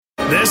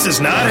This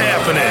is not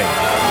happening.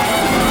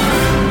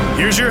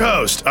 Here's your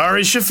host,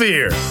 Ari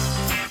Shafir.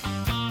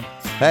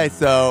 Hey,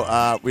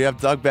 so we have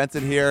Doug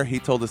Benson here. He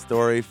told a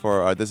story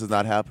for This Is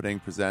Not Happening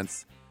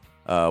presents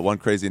One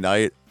Crazy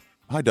Night.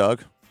 Hi,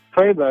 Doug.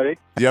 Hey, buddy.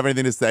 Do you have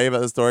anything to say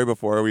about the story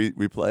before we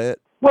play it?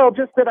 Well,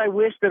 just that I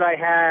wish that I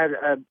had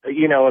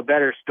a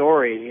better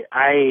story.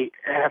 I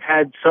have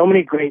had so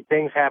many great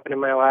things happen in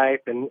my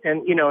life, and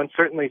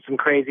certainly some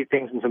crazy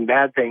things and some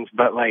bad things.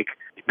 But like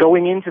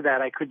going into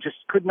that, I could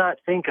not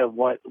think of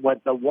what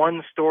the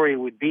one story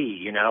would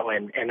be,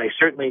 and I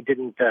certainly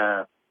didn't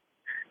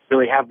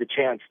really have the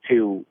chance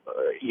to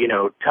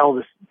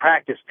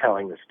practice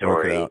telling the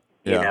story.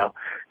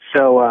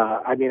 So,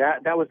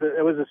 that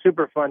was a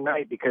super fun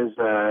night because,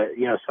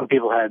 some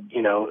people had,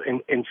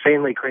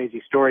 insanely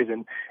crazy stories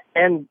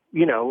and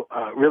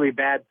really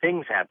bad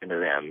things happen to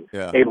them,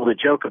 able to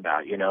joke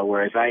about,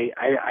 whereas I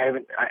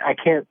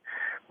can't,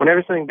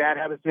 whenever something bad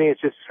happens to me,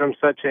 it's just from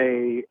such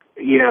a,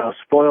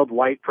 spoiled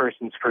white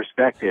person's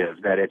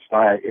perspective that it's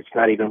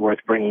not even worth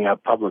bringing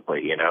up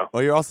publicly,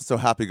 Well, you're also so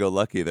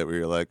happy-go-lucky that we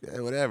were like, hey,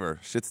 whatever,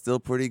 shit's still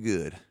pretty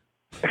good.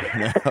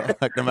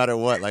 Like no matter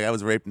what, like I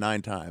was raped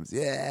 9 times.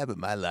 Yeah, but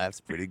my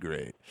life's pretty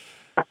great.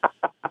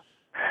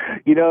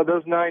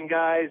 Those 9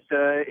 guys,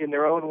 in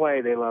their own way,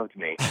 they loved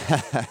me.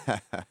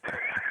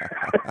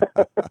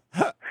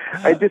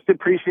 I just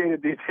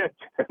appreciated the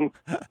attention.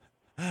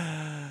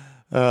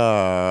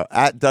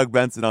 At Doug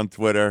Benson on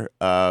Twitter.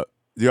 Do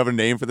you have a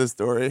name for this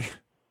story?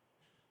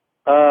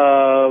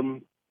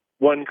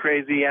 One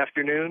Crazy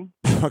Afternoon.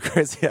 One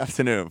Crazy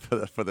Afternoon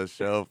for the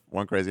show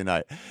One Crazy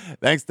Night.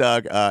 Thanks,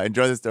 Doug.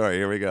 Enjoy the story.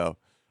 Here we go.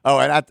 Oh,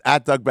 and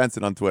at Doug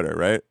Benson on Twitter,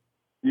 right?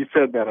 You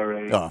said that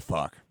already. Oh,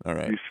 fuck. All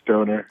right. You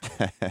stoner.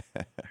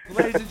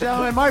 Ladies and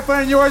gentlemen, my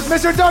friend and yours,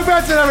 Mr. Doug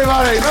Benson,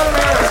 everybody.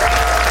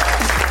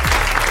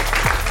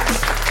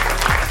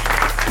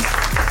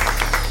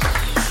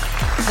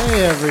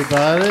 Hey,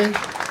 everybody.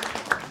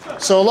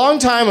 So a long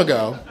time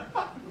ago,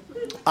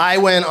 I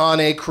went on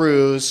a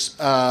cruise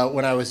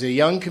when I was a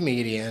young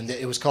comedian.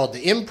 It was called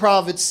the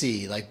Improv at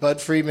Sea. Like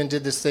Bud Friedman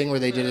did this thing where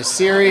they did a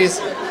series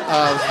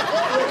of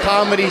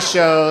comedy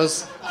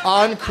shows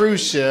on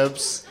cruise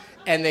ships,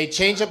 and they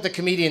changed up the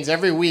comedians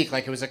every week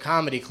like it was a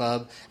comedy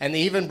club, and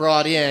they even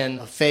brought in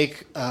a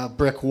fake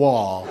brick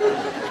wall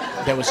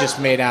that was just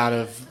made out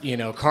of,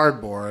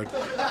 cardboard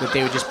that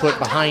they would just put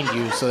behind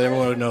you so that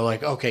everyone would know,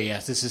 like, okay,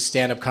 yes, this is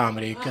stand-up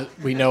comedy.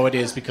 We know it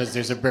is because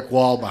there's a brick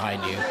wall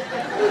behind you.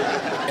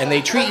 And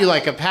they treat you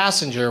like a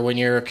passenger when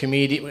you're a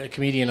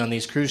comedian on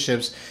these cruise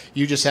ships.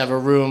 You just have a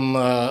room,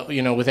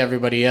 with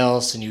everybody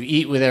else, and you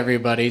eat with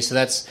everybody. So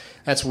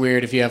that's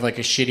weird if you have like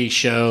a shitty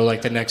show.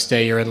 Like the next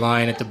day, you're in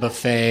line at the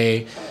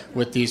buffet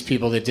with these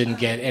people that didn't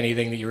get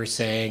anything that you were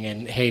saying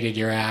and hated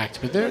your act.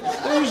 But they're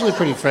usually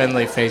pretty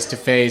friendly face to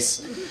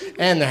face,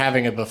 and they're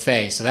having a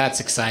buffet, so that's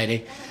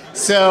exciting.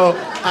 So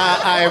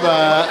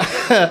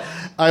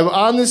I'm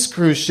on this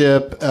cruise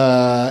ship,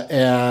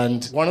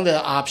 and one of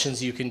the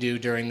options you can do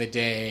during the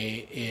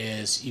day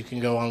is you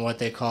can go on what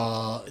they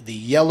call the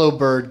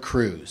Yellowbird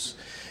Cruise.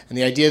 And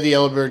the idea of the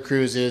Yellowbird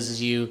Cruise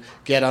is you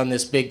get on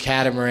this big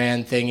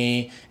catamaran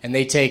thingy, and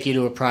they take you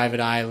to a private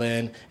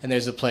island, and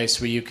there's a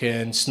place where you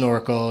can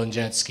snorkel and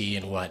jet ski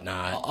and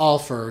whatnot, all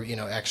for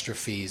extra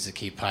fees that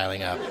keep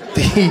piling up.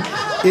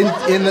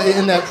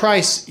 In that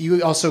price,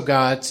 you also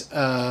got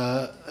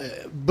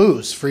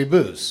booze, free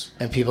booze,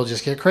 and people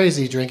just get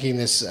crazy drinking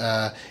this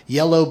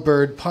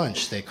Yellowbird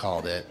Punch, they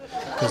called it,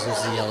 because it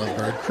was the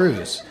Yellowbird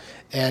Cruise.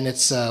 And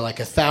it's like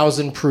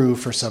 1,000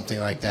 proof or something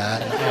like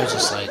that. And I was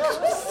just like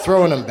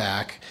throwing them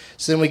back.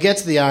 So then we get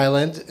to the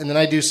island, and then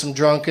I do some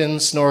drunken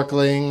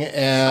snorkeling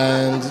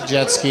and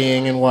jet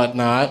skiing and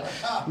whatnot,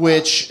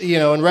 which,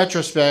 in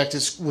retrospect,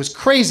 was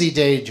crazy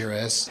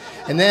dangerous.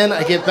 And then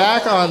I get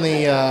back on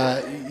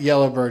the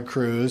Yellowbird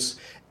Cruise,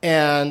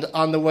 and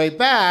on the way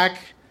back,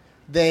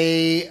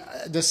 they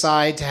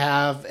decide to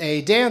have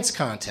a dance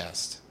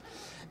contest.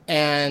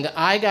 And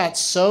I got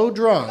so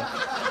drunk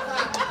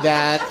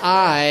that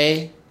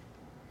I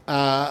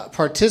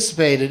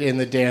participated in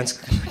the dance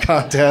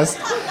contest,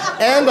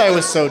 and I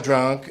was so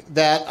drunk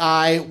that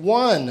I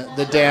won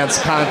the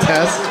dance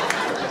contest.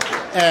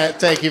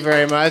 Thank you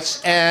very much.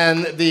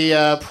 And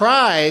the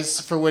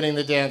prize for winning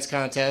the dance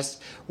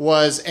contest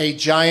was a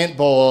giant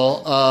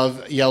bowl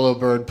of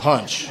Yellowbird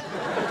Punch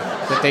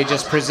that they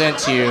just present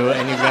to you,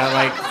 and you've got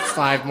like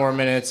 5 more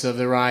minutes of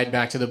the ride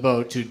back to the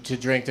boat to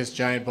drink this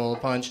giant bowl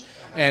of punch.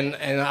 And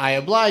I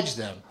obliged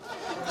them.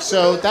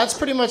 So that's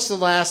pretty much the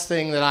last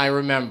thing that I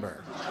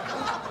remember.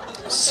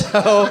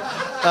 So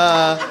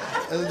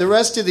the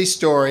rest of the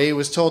story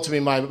was told to me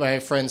by my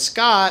friend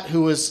Scott,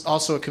 who was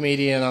also a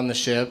comedian on the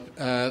ship,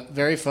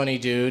 very funny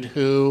dude,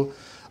 who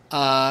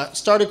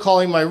started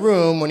calling my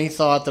room when he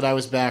thought that I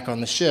was back on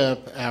the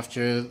ship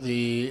after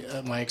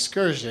my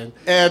excursion.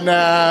 And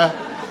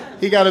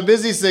he got a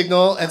busy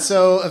signal, and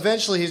so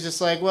eventually he's just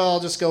like, well, I'll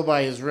just go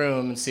by his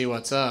room and see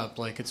what's up.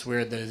 Like, it's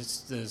weird that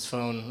his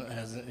phone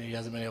he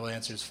hasn't been able to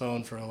answer his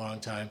phone for a long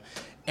time.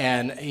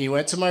 And he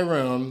went to my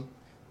room,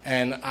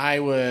 and I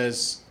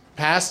was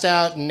passed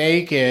out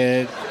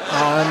naked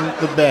on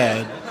the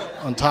bed,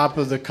 on top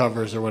of the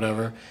covers or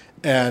whatever,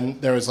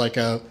 and there was like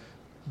a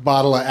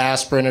bottle of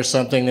aspirin or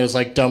something that was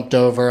like dumped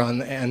over on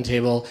the end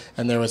table,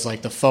 and there was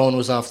like the phone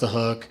was off the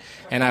hook,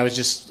 and I was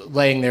just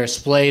laying there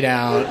splayed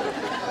out.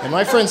 And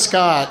my friend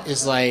Scott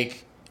is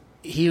like,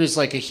 he was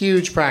like a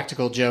huge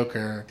practical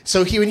joker.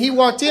 So when he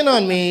walked in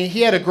on me,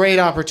 he had a great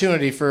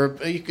opportunity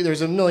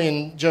there's a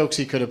million jokes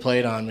he could have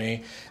played on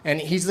me. And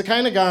he's the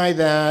kind of guy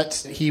that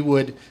he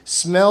would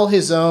smell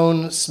his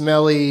own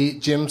smelly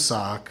gym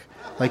sock,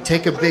 like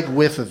take a big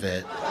whiff of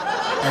it,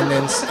 and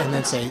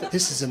then say,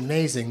 "This is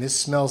amazing. This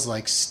smells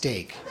like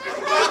steak."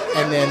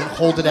 And then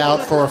hold it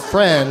out for a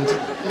friend,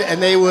 and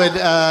they would,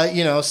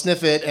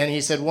 sniff it. And he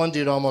said one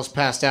dude almost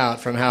passed out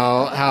from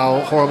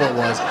how horrible it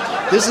was.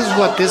 This is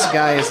what this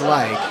guy is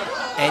like,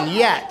 and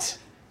yet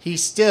he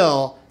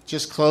still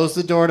just closed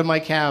the door to my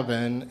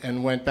cabin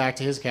and went back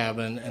to his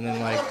cabin, and then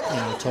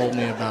told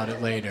me about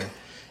it later.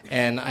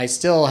 And I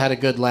still had a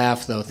good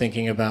laugh though,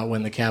 thinking about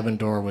when the cabin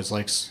door was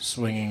like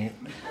swinging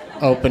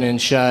open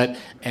and shut,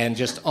 and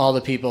just all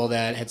the people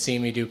that had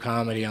seen me do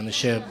comedy on the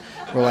ship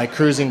were like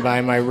cruising by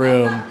my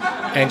room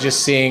and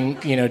just seeing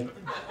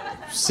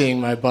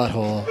my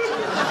butthole.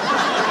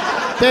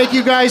 Thank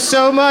you guys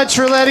so much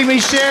for letting me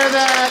share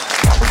that.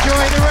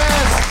 Enjoy the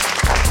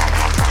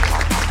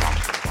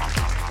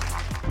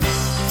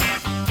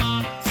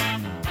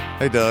rest.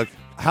 Hey, Doug,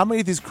 how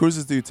many of these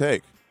cruises do you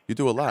take? You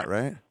do a lot,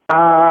 right?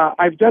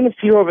 I've done a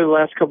few over the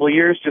last couple of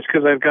years just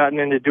because I've gotten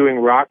into doing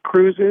rock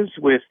cruises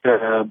with,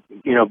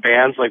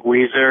 bands like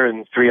Weezer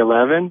and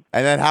 311.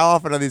 And then how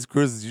often on these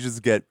cruises you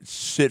just get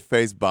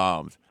shit-faced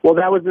bombed? Well,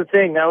 that was the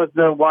thing. That was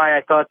why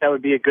I thought that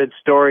would be a good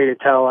story to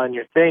tell on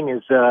your thing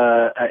is,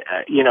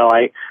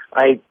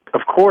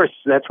 of course,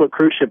 that's what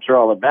cruise ships are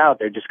all about.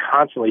 They're just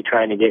constantly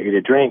trying to get you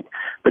to drink.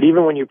 But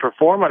even when you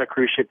perform on a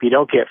cruise ship, you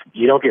don't get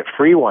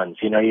free ones.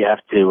 You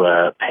have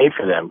to pay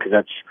for them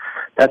because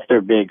that's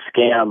their big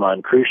scam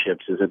on cruise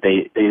ships is that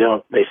they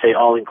say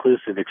all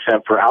inclusive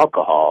except for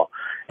alcohol.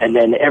 And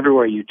then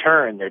everywhere you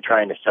turn, they're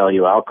trying to sell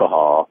you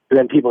alcohol. And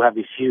then people have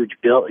these huge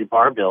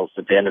bar bills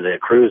at the end of the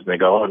cruise, and they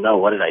go, "Oh no,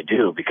 what did I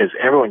do?" Because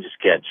everyone just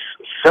gets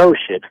so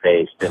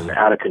shit-faced and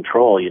out of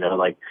control.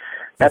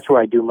 That's where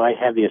I do my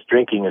heaviest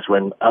drinking is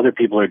when other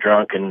people are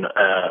drunk and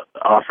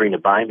offering to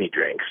buy me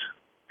drinks.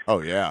 Oh,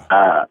 yeah.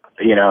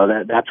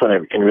 That's when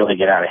it can really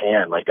get out of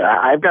hand. Like,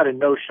 I've got a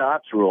no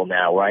shots rule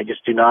now where I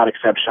just do not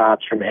accept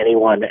shots from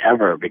anyone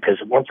ever because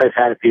once I've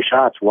had a few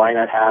shots, why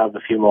not have a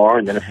few more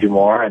and then a few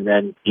more and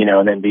then,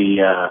 then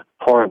be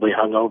horribly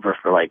hungover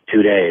for like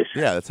 2 days.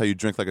 Yeah, that's how you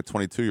drink like a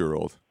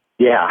 22-year-old.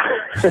 Yeah.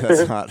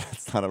 That's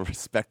not a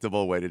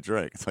respectable way to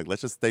drink. It's like,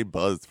 let's just stay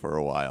buzzed for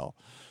a while.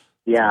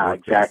 Yeah,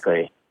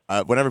 exactly.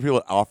 Whenever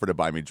people offer to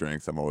buy me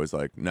drinks, I'm always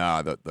like,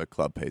 nah, the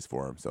club pays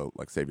for them, so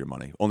like save your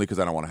money. Only because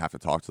I don't want to have to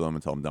talk to them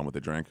until I'm done with the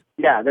drink.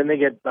 Yeah, then they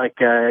get like,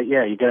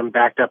 you get them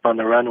backed up on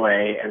the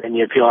runway, and then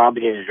you feel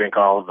obligated to drink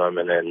all of them,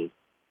 and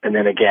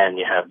then again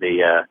you have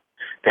the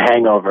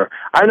hangover.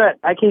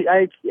 I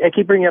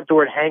keep bringing up the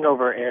word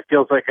hangover, and it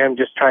feels like I'm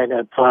just trying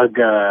to plug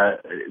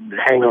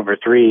Hangover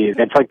 3.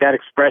 It's like that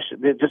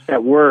expression, just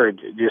that word,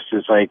 just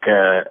is like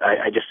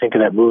I just think of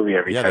that movie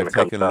every time it comes up.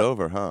 Yeah, they're taking it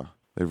over, huh?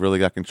 They've really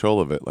got control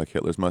of it, like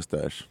Hitler's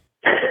mustache.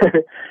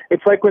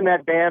 It's like when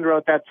that band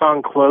wrote that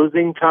song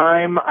Closing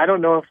Time. I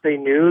don't know if they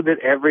knew that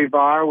every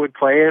bar would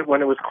play it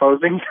when it was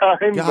closing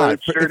time, God,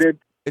 but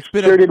it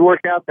sure did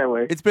work out that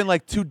way. It's been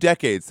like 2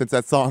 decades since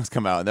that song's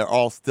come out, and they're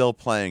all still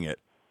playing it.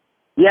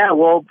 Yeah,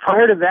 well,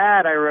 prior to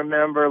that, I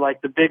remember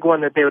like the big one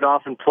that they would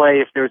often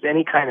play if there was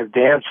any kind of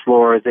dance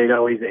floor, they'd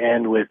always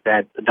end with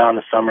that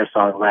Donna Summer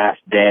song,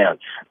 Last Dance.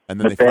 And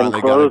then they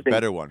finally got a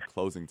better one,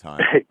 Closing Time.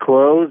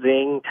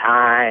 Closing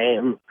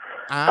Time.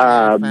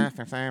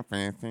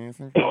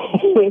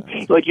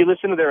 Like you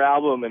listen to their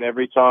album and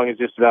every song is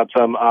just about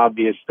some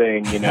obvious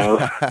thing,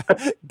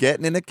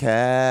 Getting in a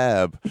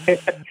cab.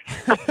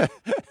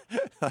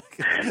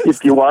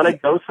 If you want to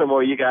go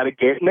somewhere, you got to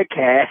get in a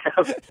cab.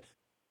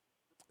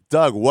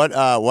 Doug,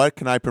 what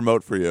can I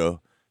promote for you?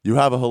 You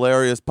have a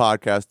hilarious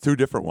podcast, 2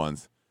 different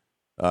ones.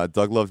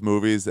 Doug Loves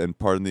Movies and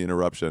Pardon the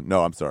Interruption.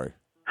 No, I'm sorry.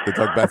 The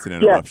Doug Benson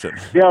Interruption.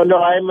 Yeah. No,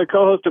 I'm the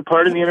co-host of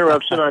Pardon the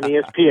Interruption on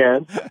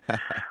ESPN.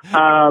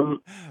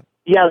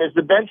 There's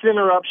the Benson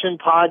Interruption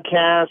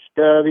podcast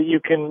that you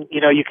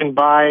can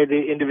buy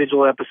the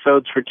individual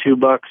episodes for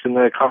 $2 in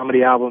the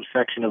comedy album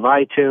section of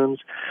iTunes.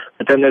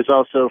 But then there's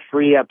also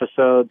free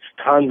episodes,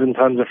 tons and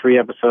tons of free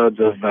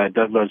episodes of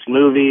Doug Loves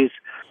Movies.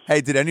 Hey,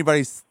 did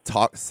anybody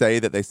say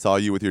that they saw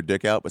you with your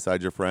dick out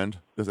beside your friend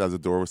just as the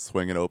door was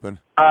swinging open?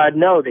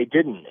 No, they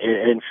didn't.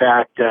 In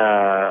fact,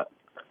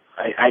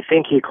 I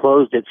think he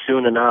closed it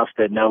soon enough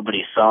that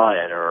nobody saw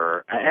it.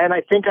 And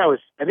I think I was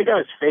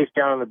face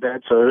down on the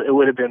bed, so it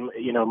would have been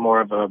more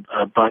of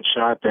a butt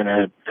shot than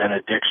a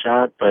dick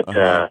shot. But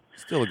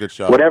still a good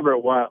shot. Whatever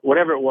it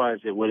was,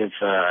 it would have.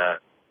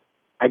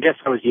 I guess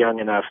I was young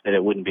enough that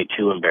it wouldn't be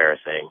too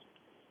embarrassing.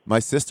 My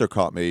sister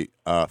caught me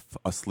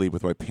asleep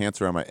with my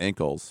pants around my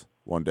ankles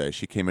one day.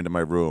 She came into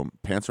my room,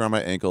 pants around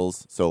my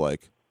ankles, so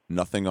like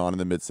nothing on in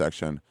the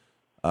midsection,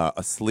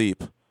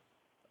 asleep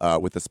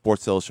with the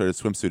Sports Illustrated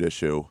swimsuit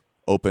issue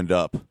opened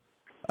up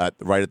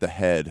right at the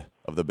head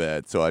of the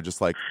bed. So I just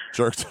like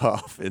jerked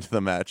off into the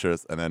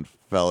mattress and then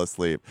fell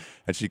asleep.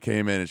 And she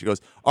came in and she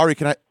goes, Ari,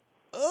 can I?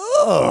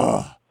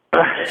 Ugh.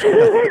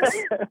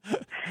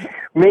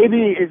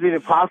 Maybe is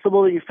it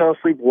possible that you fell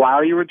asleep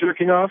while you were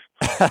jerking off?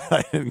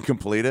 I didn't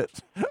complete it.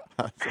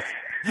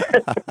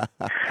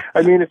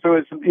 I mean, if it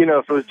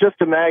was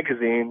just a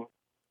magazine,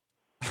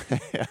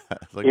 Yeah,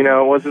 like,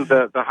 it wasn't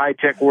the high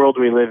tech world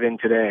we live in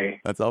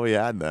today. that's all we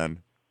had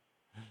then.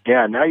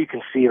 Yeah, now you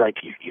can see, like,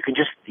 you can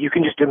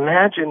just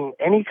imagine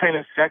any kind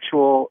of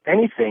sexual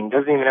anything.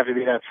 Doesn't even have to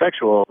be that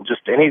sexual.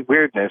 Just any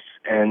weirdness,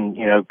 and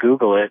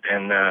Google it,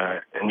 and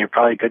you're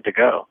probably good to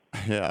go.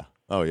 Yeah.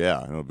 Oh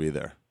yeah, it'll be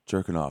there.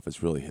 Jerking off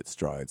has really hit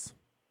strides.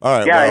 All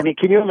right. Yeah, well, I mean,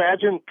 can you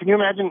imagine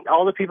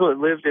all the people that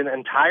lived an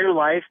entire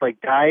life, like,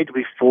 died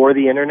before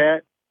the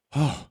internet,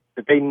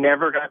 that they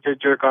never got to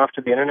jerk off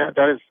to the internet?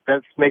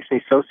 That makes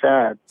me so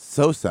sad.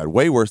 so sad.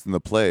 Way worse than the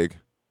plague.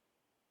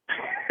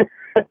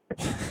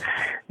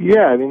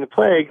 Yeah, I mean, the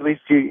plague, at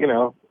least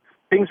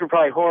things were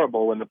probably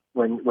horrible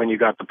when you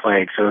got the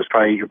plague, so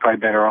you're probably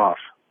better off.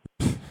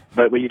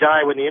 But when you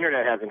die when the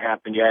internet hasn't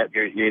happened yet,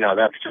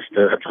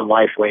 that's a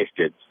life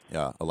wasted.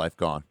 Yeah, a life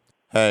gone.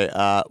 Hey,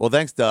 well,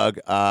 thanks, Doug.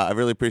 I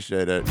really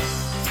appreciate it.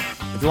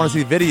 If you want to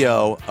see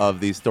video of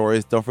these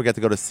stories, don't forget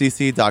to go to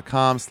cc.com/TINH,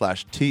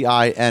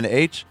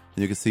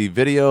 and you can see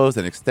videos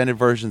and extended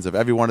versions of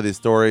every one of these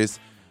stories.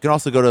 You can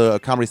also go to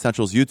Comedy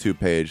Central's YouTube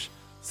page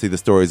to see the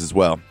stories as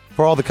well.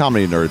 For all the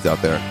comedy nerds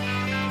out there.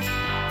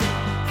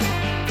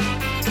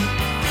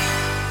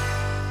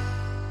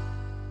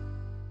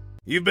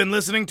 You've been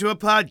listening to a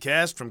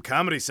podcast from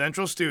Comedy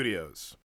Central Studios.